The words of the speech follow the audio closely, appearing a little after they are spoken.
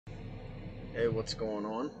Hey, what's going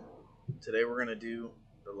on? Today we're going to do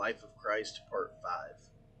the Life of Christ Part 5.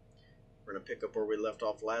 We're going to pick up where we left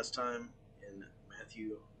off last time in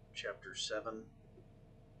Matthew chapter 7,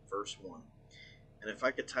 verse 1. And if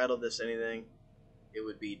I could title this anything, it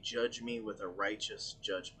would be Judge Me with a Righteous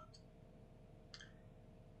Judgment.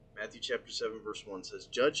 Matthew chapter 7, verse 1 says,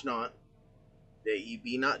 Judge not, that ye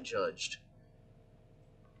be not judged.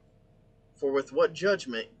 For with what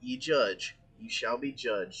judgment ye judge, ye shall be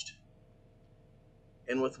judged.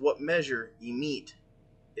 And with what measure ye mete,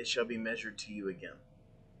 it shall be measured to you again.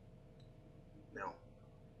 Now,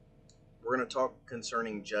 we're going to talk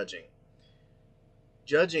concerning judging.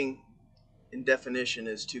 Judging, in definition,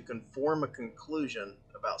 is to conform a conclusion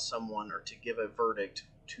about someone or to give a verdict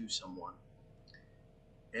to someone.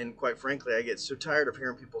 And quite frankly, I get so tired of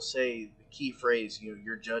hearing people say the key phrase,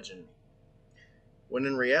 you're judging me. When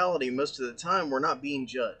in reality, most of the time, we're not being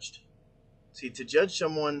judged. See, to judge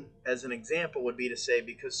someone, as an example, would be to say,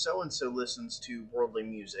 because so-and-so listens to worldly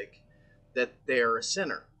music, that they are a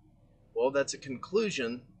sinner. Well, that's a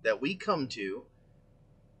conclusion that we come to.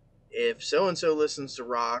 If so-and-so listens to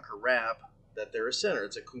rock or rap, that they're a sinner.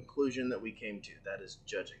 It's a conclusion that we came to. That is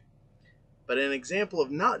judging. But an example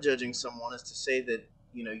of not judging someone is to say that,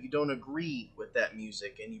 you don't agree with that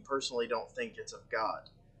music and you personally don't think it's of God.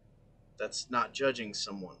 That's not judging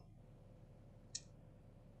someone.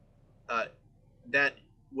 That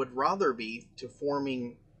would rather be to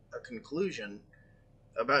forming a conclusion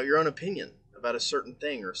about your own opinion about a certain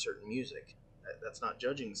thing or certain music. That's not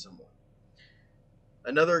judging someone.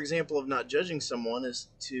 Another example of not judging someone is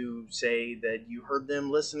to say that you heard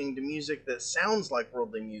them listening to music that sounds like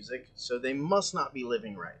worldly music, so they must not be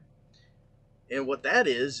living right. And what that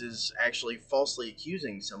is actually falsely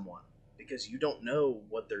accusing someone because you don't know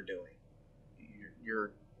what they're doing.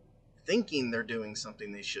 You're thinking they're doing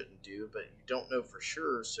something they shouldn't do, but you don't know for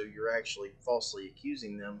sure, so you're actually falsely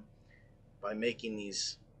accusing them by making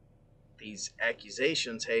these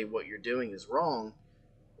accusations, hey, what you're doing is wrong,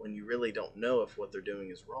 when you really don't know if what they're doing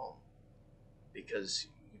is wrong because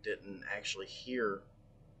you didn't actually hear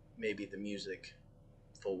maybe the music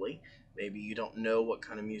fully. Maybe you don't know what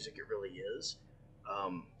kind of music it really is.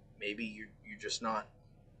 Maybe you're just not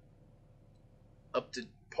up to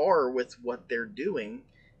par with what they're doing,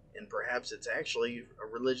 and perhaps it's actually a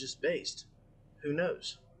religious based. Who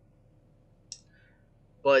knows?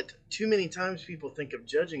 But too many times people think of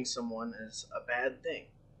judging someone as a bad thing.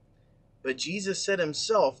 But Jesus said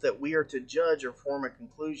himself that we are to judge or form a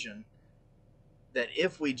conclusion, that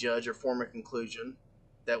if we judge or form a conclusion,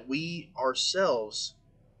 that we ourselves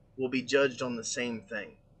will be judged on the same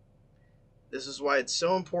thing. This is why it's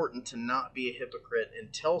so important to not be a hypocrite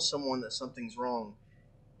and tell someone that something's wrong,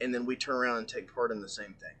 and then we turn around and take part in the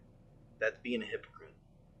same thing. That's being a hypocrite.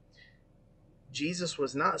 Jesus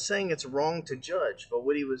was not saying it's wrong to judge, but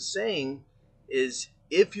what he was saying is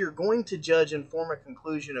if you're going to judge and form a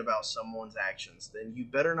conclusion about someone's actions, then you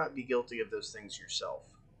better not be guilty of those things yourself.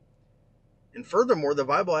 And furthermore, the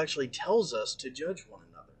Bible actually tells us to judge one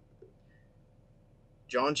another.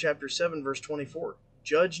 John chapter 7, verse 24.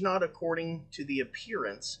 Judge not according to the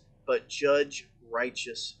appearance, but judge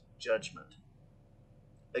righteous judgment.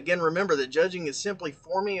 Again, remember that judging is simply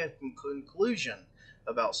forming a conclusion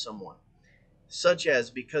about someone, such as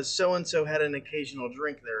because so-and-so had an occasional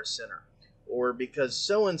drink, they're a sinner. Or because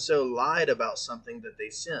so-and-so lied about something that they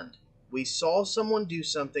sinned. We saw someone do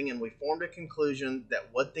something and we formed a conclusion that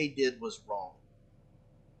what they did was wrong.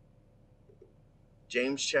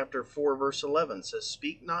 James chapter 4 verse 11 says,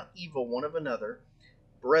 Speak not evil one of another.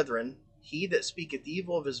 Brethren, he that speaketh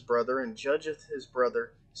evil of his brother and judgeth his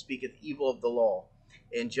brother speaketh evil of the law,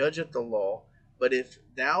 and judgeth the law. But if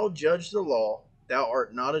thou judge the law, thou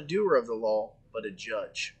art not a doer of the law, but a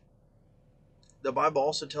judge. The Bible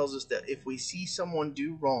also tells us that if we see someone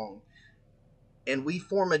do wrong and we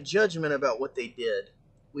form a judgment about what they did,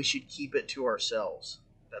 we should keep it to ourselves.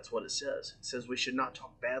 That's what it says. It says we should not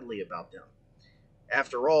talk badly about them.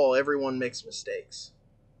 After all, everyone makes mistakes.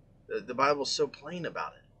 The Bible's so plain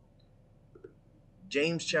about it.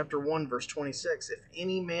 James chapter 1 verse 26, If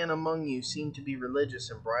any man among you seem to be religious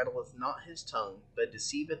and bridleth not his tongue, but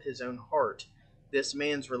deceiveth his own heart, this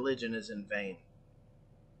man's religion is in vain.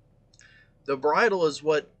 The bridle is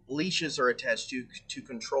what leashes are attached to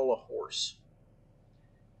control a horse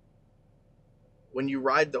when you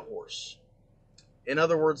ride the horse. In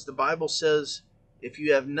other words, the Bible says, if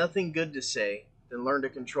you have nothing good to say, then learn to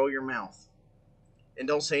control your mouth and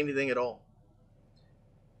don't say anything at all.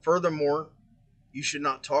 Furthermore, you should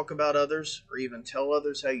not talk about others or even tell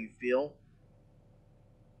others how you feel.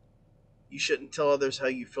 You shouldn't tell others how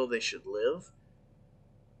you feel they should live.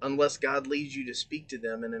 unless God leads you to speak to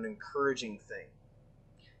them in an encouraging thing.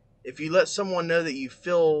 If you let someone know that you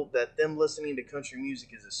feel that them listening to country music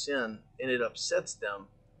is a sin and it upsets them,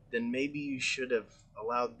 then maybe you should have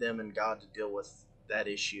allowed them and God to deal with that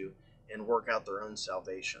issue and work out their own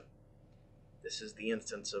salvation. This is the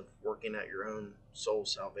instance of working out your own soul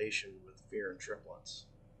salvation with fear and tremblance.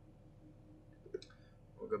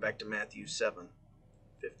 We'll go back to Matthew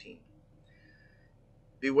 7:15.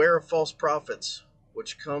 Beware of false prophets,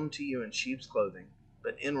 which come to you in sheep's clothing,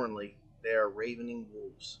 but inwardly they are ravening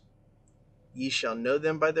wolves. Ye shall know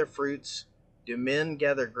them by their fruits. Do men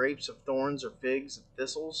gather grapes of thorns or figs of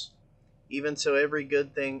thistles? Even so every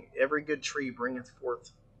good tree bringeth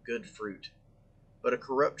forth good fruit, but a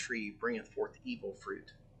corrupt tree bringeth forth evil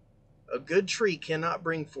fruit. A good tree cannot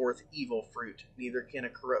bring forth evil fruit, neither can a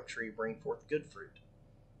corrupt tree bring forth good fruit.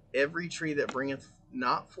 Every tree that bringeth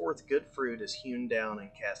not forth good fruit is hewn down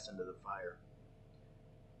and cast into the fire.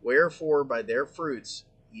 Wherefore by their fruits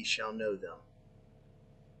ye shall know them.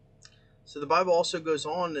 So the Bible also goes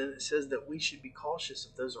on and it says that we should be cautious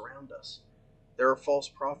of those around us. There are false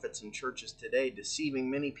prophets in churches today deceiving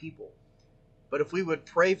many people. But if we would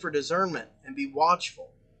pray for discernment and be watchful,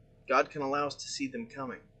 God can allow us to see them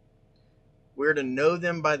coming. We're to know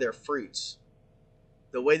them by their fruits.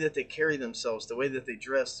 The way that they carry themselves, the way that they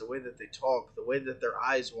dress, the way that they talk, the way that their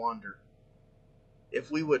eyes wander.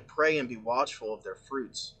 If we would pray and be watchful of their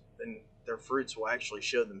fruits, then their fruits will actually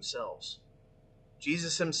show themselves.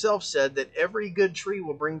 Jesus himself said that every good tree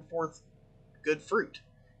will bring forth good fruit,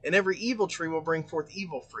 and every evil tree will bring forth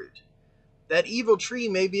evil fruit. That evil tree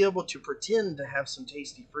may be able to pretend to have some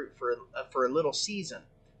tasty fruit for a little season,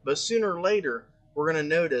 but sooner or later, we're going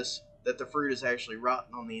to notice that the fruit is actually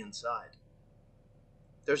rotten on the inside.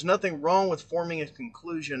 There's nothing wrong with forming a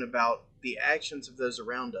conclusion about the actions of those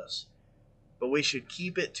around us, but we should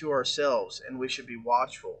keep it to ourselves, and we should be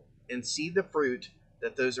watchful and see the fruit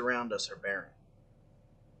that those around us are bearing.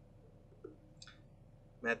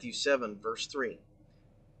 Matthew 7, verse 3.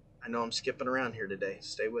 I know I'm skipping around here today.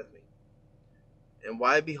 Stay with me. And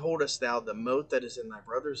why beholdest thou the mote that is in thy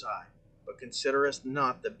brother's eye, but considerest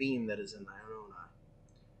not the beam that is in thine own eye?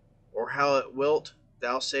 Or how wilt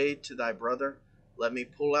thou say to thy brother, Let me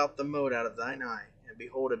pull out the mote out of thine eye, and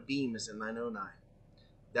behold, a beam is in thine own eye?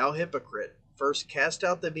 Thou hypocrite, first cast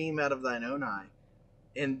out the beam out of thine own eye,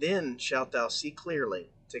 and then shalt thou see clearly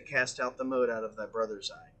to cast out the mote out of thy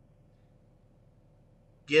brother's eye.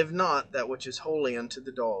 Give not that which is holy unto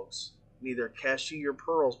the dogs, neither cast ye your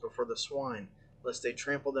pearls before the swine, lest they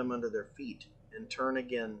trample them under their feet, and turn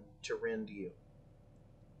again to rend you.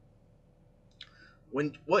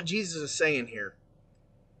 What Jesus is saying here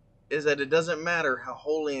is that it doesn't matter how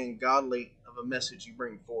holy and godly of a message you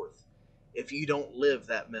bring forth if you don't live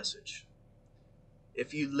that message.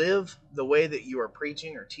 If you live the way that you are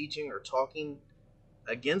preaching or teaching or talking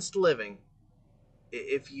against living,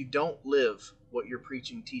 if you don't live what you're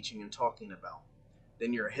preaching, teaching, and talking about,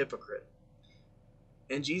 then you're a hypocrite.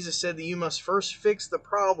 And Jesus said that you must first fix the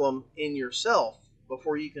problem in yourself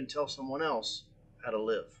before you can tell someone else how to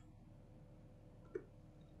live.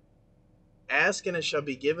 Ask and it shall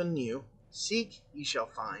be given you. Seek ye shall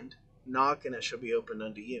find. Knock and it shall be opened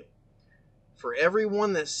unto you. For every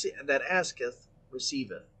one that asketh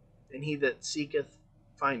receiveth, and he that seeketh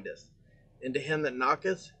findeth, and to him that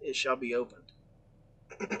knocketh it shall be opened.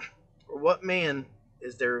 Or what man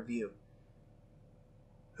is there of you,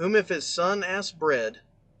 whom if his son ask bread,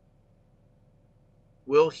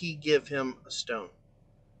 will he give him a stone?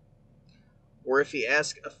 Or if he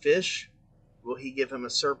ask a fish, will he give him a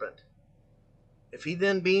serpent? If he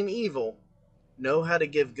then, being evil, know how to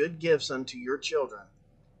give good gifts unto your children,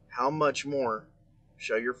 how much more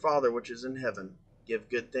shall your Father which is in heaven give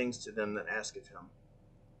good things to them that ask of him?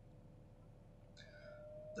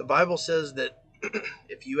 The Bible says that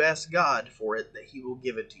if you ask God for it, that he will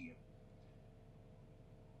give it to you,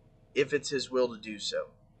 if it's his will to do so.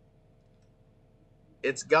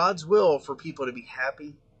 It's God's will for people to be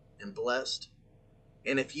happy and blessed.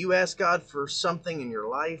 And if you ask God for something in your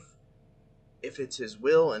life, if it's his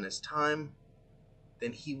will and his time,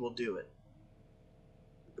 then he will do it.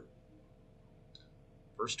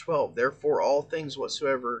 Verse 12, Therefore all things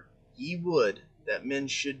whatsoever ye would that men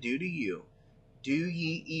should do to you, do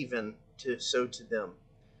ye even so to them.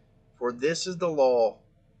 For this is the law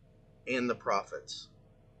and the prophets.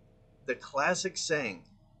 The classic saying,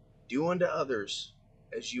 do unto others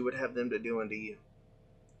as you would have them to do unto you.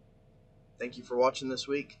 Thank you for watching this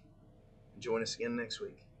week. Join us again next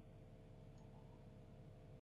week.